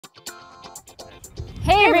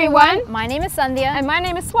everyone! My name is Sandhya. And my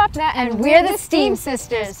name is Swapna, and we're the STEAM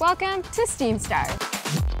Sisters. Welcome to STEAM Stars,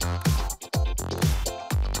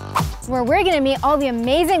 where we're going to meet all the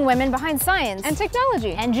amazing women behind science and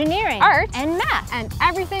technology, engineering, art, and math, and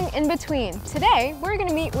everything in between. Today, we're going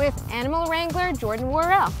to meet with Animal Wrangler Jordan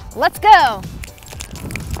Worrell. Let's go!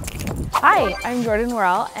 Hi, I'm Jordan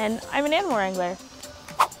Worrell, and I'm an animal wrangler.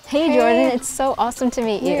 Hey Jordan, it's so awesome to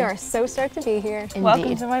meet you. We are so stoked to be here. Indeed.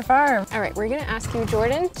 Welcome to my farm. All right, we're going to ask you,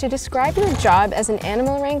 Jordan, to describe your job as an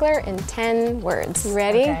animal wrangler in 10 words. You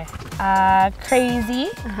ready? Okay. Crazy,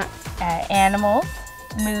 animals,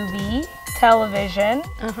 movie, television,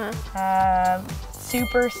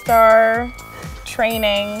 superstar,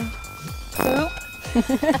 training, poop,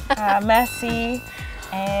 messy,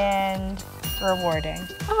 and rewarding.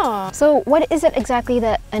 Oh, so what is it exactly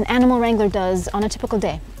that an animal wrangler does on a typical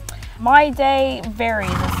day? My day varies.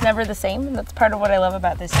 It's never the same, and that's part of what I love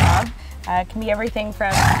about this job. It can be everything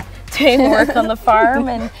from doing work on the farm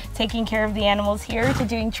and taking care of the animals here to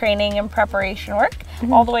doing training and preparation work,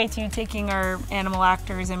 all the way to taking our animal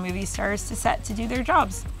actors and movie stars to set to do their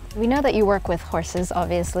jobs. We know that you work with horses,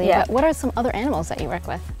 obviously, but what are some other animals that you work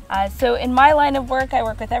with? So in my line of work, I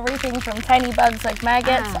work with everything from tiny bugs like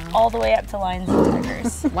maggots all the way up to lions and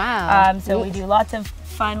tigers. Wow. So we do lots of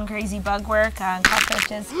fun, crazy bug work,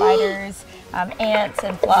 cockroaches, spiders, ants,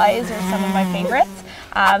 and flies are some of my favorites.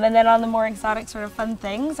 And then on the more exotic sort of fun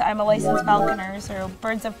things, I'm a licensed falconer, so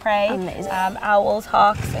birds of prey, owls,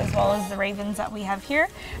 hawks, as well as the ravens that we have here.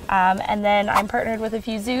 And then I'm partnered with a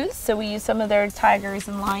few zoos, so we use some of their tigers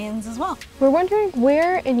and lions as well. We're wondering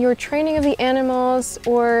where in your training of the animals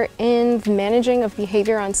or in the managing of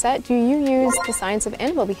behavior on set do you use the science of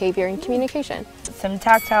animal behavior and communication? Some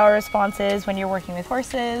tactile responses when you're working with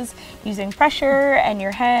horses, using pressure and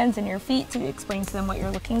your hands and your feet to explain to them what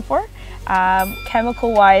you're looking for.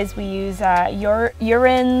 Chemical-wise, we use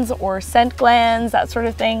urines or scent glands, that sort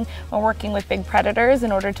of thing, when working with big predators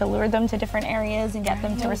in order to lure them to different areas and get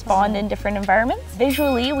them to respond in different environments.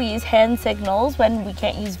 Visually, we use hand signals when we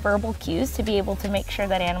can't use verbal cues to be able to make sure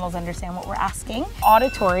that animals understand what we're asking.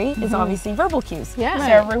 Auditory is obviously verbal cues.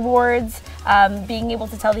 So rewards, being able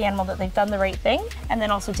to tell the animal that they've done the right thing, and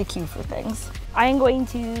then also to cue for things. I'm going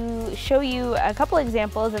to show you a couple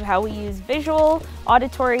examples of how we use visual,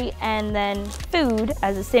 auditory, and then food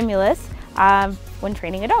as a stimulus when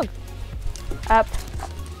training a dog. Up,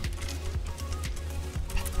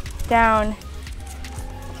 down,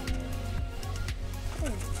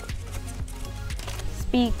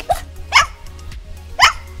 speak,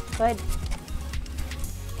 good,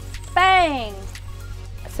 bang.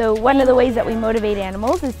 So one of the ways that we motivate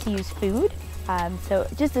animals is to use food. So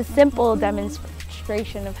just a simple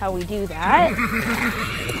demonstration of how we do that.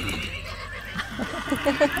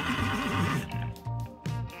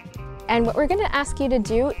 And what we're going to ask you to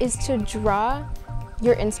do is to draw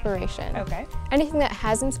your inspiration. Okay. Anything that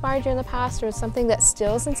has inspired you in the past or something that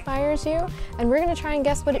still inspires you, and we're going to try and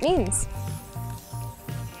guess what it means.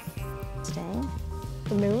 Today?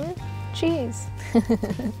 The moon? Cheese.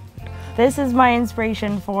 This is my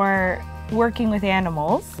inspiration for working with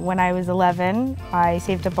animals. When I was 11, I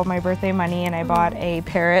saved up all my birthday money and I bought a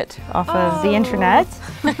parrot off of the internet.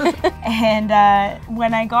 And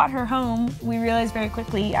when I got her home, we realized very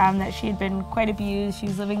quickly that she had been quite abused. She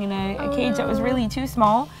was living in a cage that was really too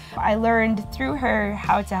small. I learned through her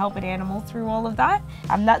how to help an animal through all of that.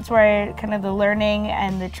 That's where kind of the learning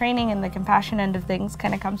and the training and the compassion end of things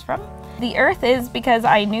kind of comes from. The earth is because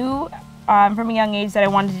I knew from a young age that I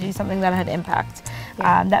wanted to do something that had impact.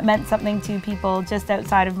 That meant something to people just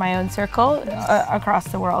outside of my own circle across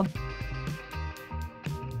the world.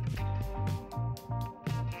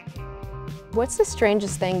 What's the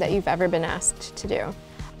strangest thing that you've ever been asked to do?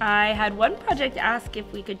 I had one project ask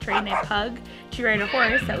if we could train a pug to ride a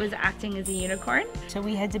horse that was acting as a unicorn. So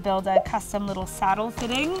we had to build a custom little saddle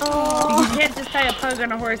fitting. Because you can't just tie a pug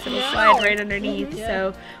on a horse and it'll slide right underneath.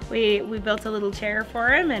 So we built a little chair for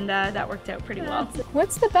him, and that worked out pretty well.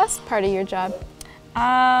 What's the best part of your job?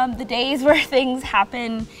 The days where things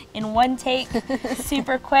happen in one take,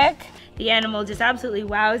 super quick. The animal just absolutely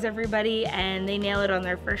wows everybody and they nail it on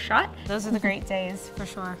their first shot. Those are the great days, for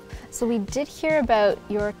sure. So we did hear about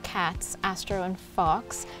your cats, Astro and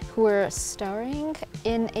Fox, who were starring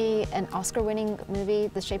in an Oscar-winning movie,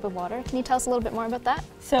 The Shape of Water. Can you tell us a little bit more about that?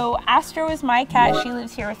 So Astro is my cat. She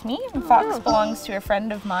lives here with me. And Fox belongs to a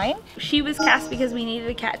friend of mine. She was cast because we needed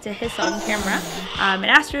a cat to hiss on camera. And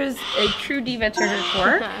Astro is a true diva to her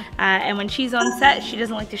core. And when she's on set, she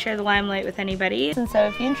doesn't like to share the limelight with anybody. And so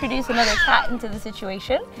if you introduce another cat into the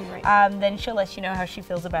situation, then she'll let you know how she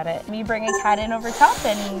feels about it. We bring a cat in over top,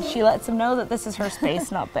 and she lets them know that this is her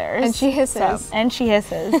space, not theirs. And she hisses. And she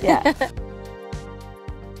hisses, yeah.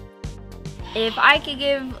 If I could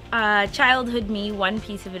give childhood me one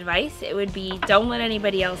piece of advice, it would be don't let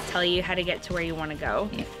anybody else tell you how to get to where you want to go.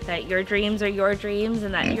 That your dreams are your dreams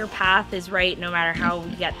and that your path is right no matter how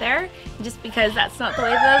you get there. And just because that's not the way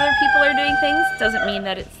that other people are doing things doesn't mean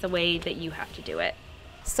that it's the way that you have to do it.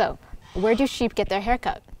 So, where do sheep get their hair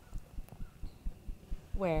cut?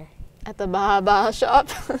 Where? At the Baba shop.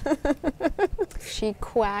 She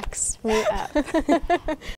quacks me up.